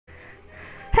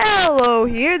Hello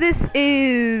here, this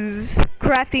is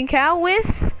Crafting Cow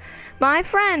with my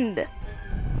friend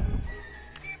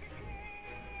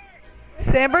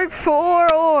Sandberg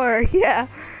 4 or yeah,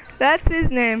 that's his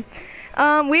name.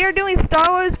 We are doing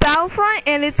Star Wars Battlefront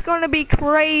and it's gonna be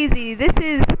crazy. This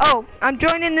is, I'm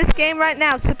joining this game right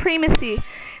now, Supremacy.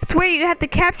 It's where you have to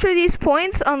capture these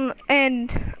points we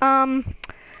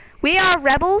are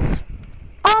rebels.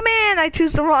 Oh man, I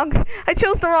chose the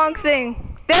wrong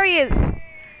thing. There he is.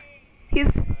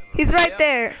 He's right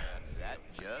there. That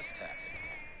just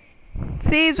happened.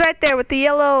 See, he's right there with the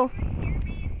yellow.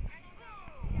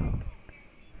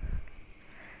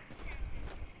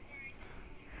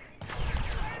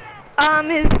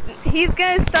 He's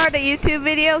gonna start a YouTube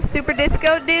video, Super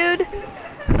Disco Dude.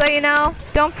 So you know,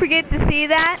 don't forget to see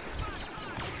that.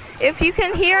 If you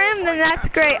can hear him, then that's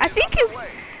great. I think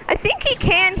he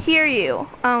can hear you.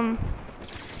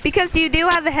 Because you do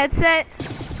have a headset.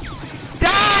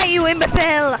 Die, you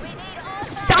imbecile!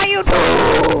 Die, you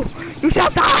too! You shall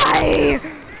die!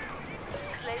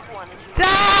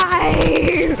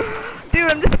 Die!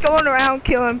 Dude, I'm just going around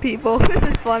killing people. This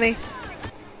is funny.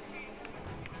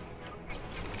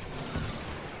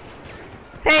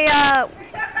 Hey,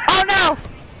 oh no!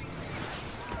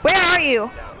 Where are you?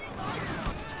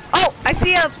 Oh, I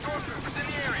see a...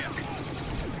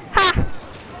 Ha!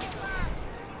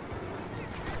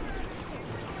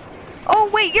 Oh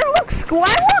wait, you're Luke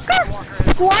Skywalker?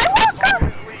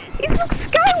 Skywalker? He's Luke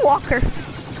Skywalker.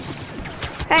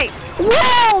 Hey,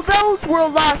 whoa, those were a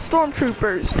lot of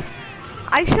stormtroopers.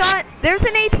 There's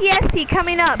an ATST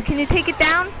coming up. Can you take it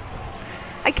down?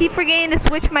 I keep forgetting to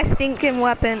switch my stinking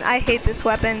weapon. I hate this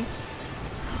weapon.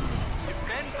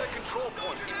 Defend the control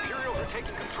point. Imperials are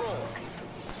taking control.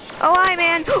 Oh, hi,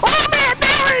 man. Oh, man,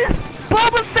 there is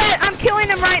Boba Fett. I'm killing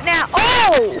him right now.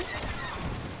 Oh!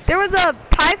 There was a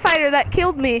TIE fighter that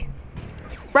killed me.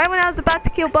 Right when I was about to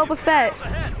kill Boba Fett.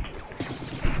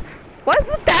 What's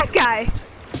with that guy?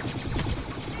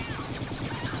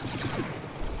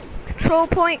 Control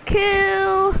point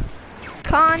kill.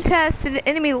 Contested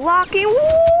enemy locking. Woo!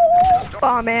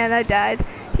 Oh man, I died.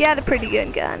 He had a pretty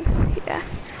good gun. Yeah.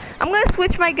 I'm gonna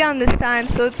switch my gun this time,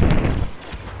 so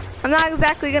I'm not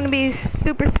exactly gonna be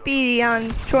super speedy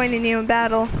on joining you in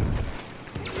battle.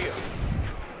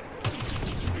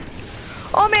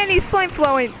 Oh man, he's flame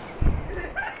flowing.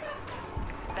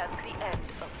 That's the end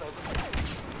of Boba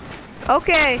Fett.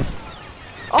 Okay.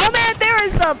 Oh man, there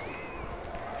is a...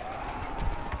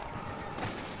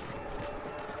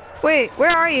 Wait, where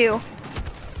are you?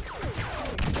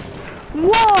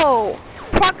 Whoa!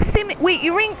 Proximity. Wait,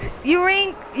 you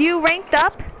ranked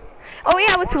up? Oh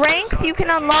yeah, with ranks you can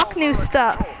unlock new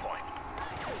stuff.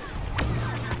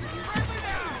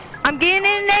 I'm getting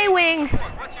in an A-wing.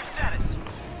 What's your status?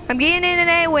 I'm getting in an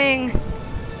A-wing.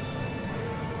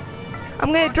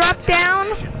 I'm gonna drop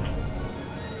down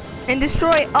and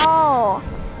destroy all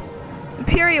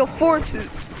Imperial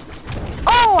forces.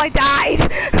 Oh, I died!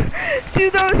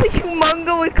 Dude, there was a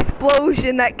humongo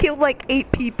explosion that killed like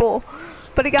 8 people,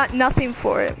 but I got nothing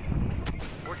for it.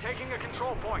 We're taking a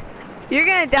control point. You're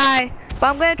gonna die, but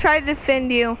I'm gonna try to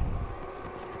defend you.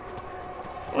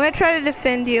 I'm gonna try to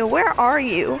defend you. Where are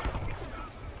you?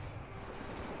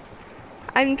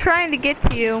 I'm trying to get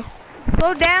to you.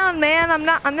 Slow down, man. I'm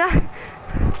not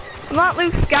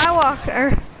Luke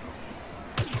Skywalker.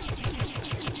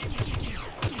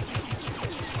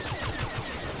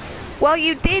 Well,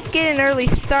 you did get an early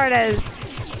start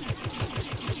as...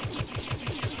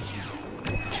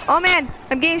 Oh man,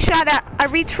 I'm getting shot at. I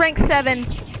reached rank 7.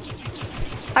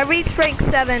 I reached rank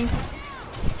 7.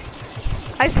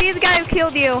 I see the guy who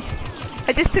killed you.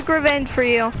 I just took revenge for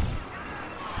you.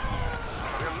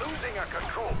 We're losing a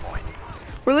control point.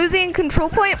 We're losing a control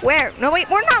point? Where? No wait,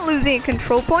 we're not losing a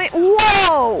control point.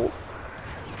 Whoa!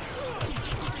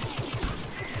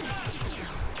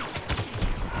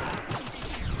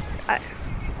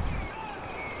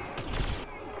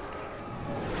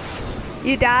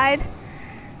 You died?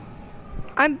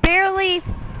 I'm barely...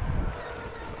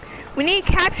 We need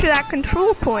to capture that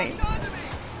control point.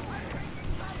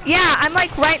 Yeah, I'm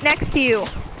like right next to you.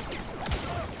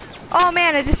 Oh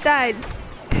man, I just died.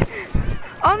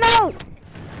 Oh no!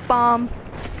 Bomb.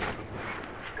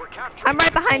 I'm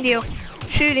right behind you.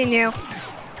 Shooting you.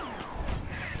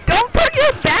 Don't turn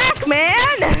your back,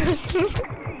 man!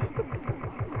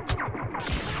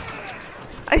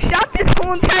 I shot this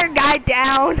whole entire guy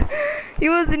down. He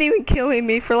wasn't even killing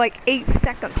me for like 8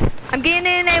 seconds. I'm getting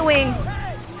in an A-wing.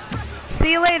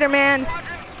 See you later, man.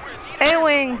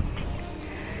 A-wing.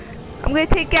 I'm gonna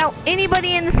take out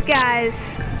anybody in the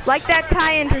skies, like that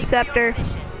TIE interceptor.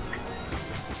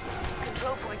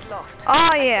 Control point lost. Oh,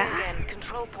 I say yeah. again,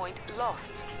 control point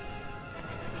lost.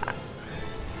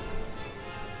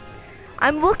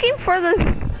 I'm looking for the...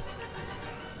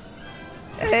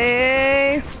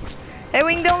 Hey. Hey,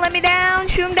 Wing, don't let me down.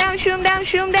 Shoot him down, shoot him down,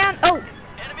 shoot him down. Oh.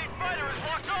 Enemy fighter is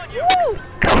locked on you. Woo!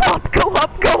 Go up, go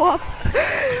up, go up.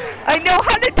 I know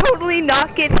how to totally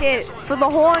not get hit for the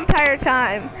whole entire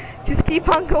time. Just keep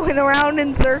on going around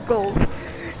in circles.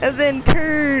 And then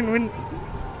turn when...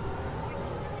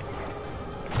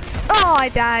 Oh, I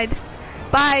died.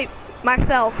 By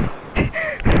myself.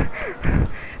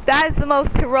 That is the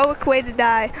most heroic way to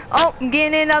die. Oh, I'm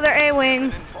getting another A-Wing.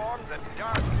 Informed that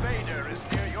Darth Vader is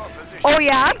near your position. Oh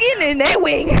yeah, I'm getting an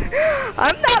A-Wing.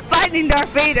 I'm not fighting Darth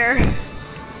Vader.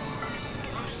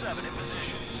 Crew 7 in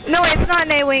position. No, it's not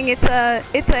an A-Wing. It's a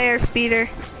airspeeder.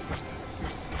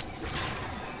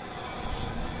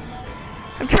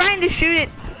 I'm trying to shoot it.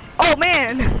 Oh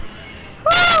man.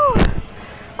 Woo!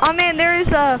 Oh man, there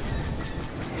is a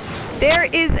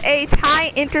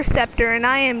TIE interceptor, and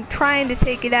I am trying to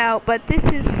take it out. But this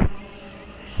is.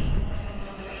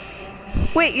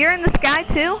 Wait, you're in the sky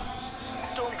too?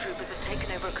 Stormtroopers have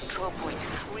taken over a control point.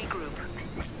 Regroup.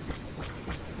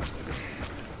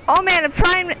 Oh man, I'm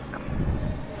trying.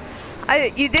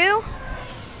 You do?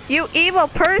 You evil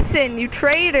person, you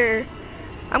traitor.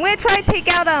 I'm gonna try to take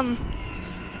out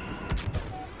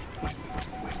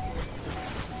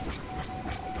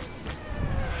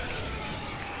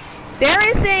There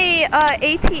is a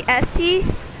AT-ST.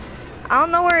 I don't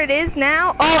know where it is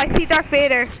now. Oh, I see Darth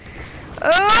Vader.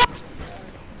 Oh!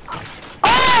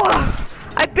 Oh!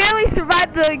 I barely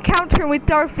survived the encounter with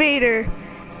Darth Vader.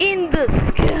 In the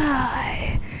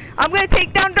sky. I'm gonna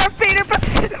take down Darth Vader, but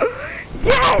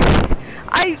yes!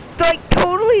 I like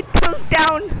totally took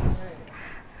down.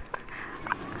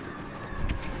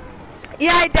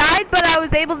 Yeah, I died, but I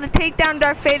was able to take down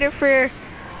Darth Vader for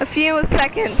a few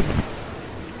seconds.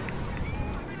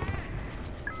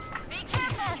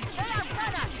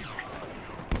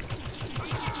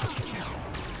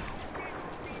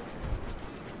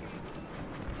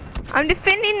 I'm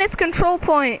defending this control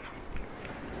point.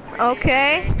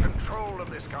 Okay. We need control of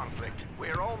this conflict.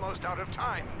 We're almost out of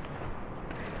time.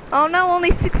 Oh no,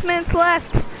 only 6 minutes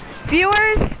left.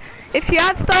 Viewers, if you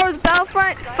have Star Wars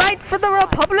Battlefront, fight for the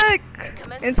Republic.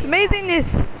 It's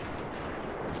amazingness.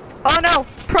 Oh no,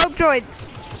 probe droid.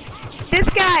 This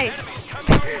guy.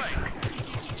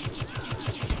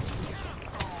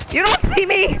 You don't see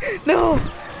me. No,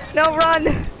 no,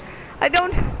 run. I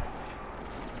don't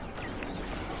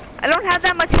have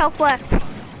that much health left.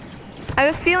 I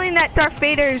have a feeling that Darth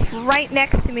Vader is right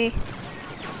next to me.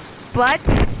 But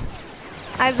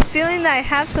I have a feeling that I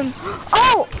have some...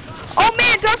 Oh! Oh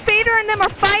man, Darth Vader and them are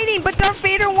fighting, but Darth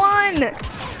Vader won!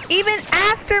 Even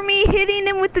after me hitting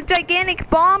him with the gigantic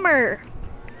bomber.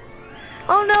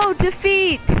 Oh no,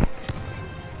 defeat!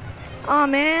 Oh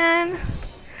man.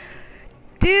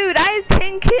 Dude, I have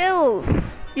 10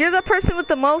 kills. You're the person with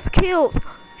the most kills.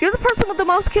 You're the person with the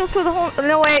most kills for the whole...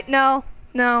 No, wait, no.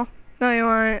 No. No, you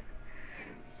aren't.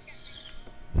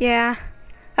 Yeah.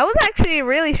 That was actually a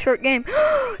really short game.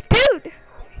 Dude!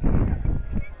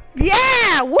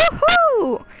 Yeah!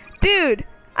 Woohoo! Dude,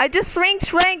 I just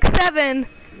reached rank 7.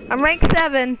 I'm rank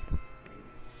 7.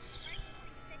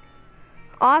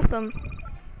 Awesome.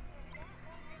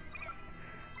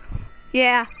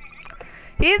 Yeah.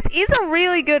 He's a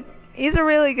really good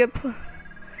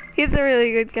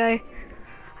guy.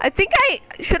 I think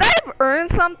should I have earned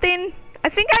something? I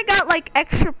think I got like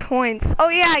extra points. Oh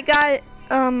yeah, I got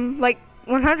like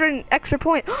 100 extra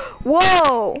points.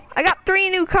 Whoa! I got 3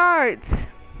 new cards.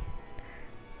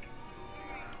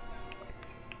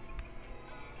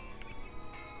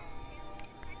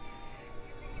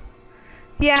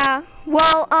 Yeah,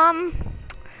 well, I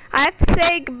have to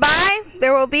say goodbye.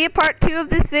 There will be a part 2 of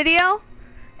this video,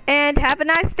 and have a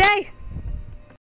nice day.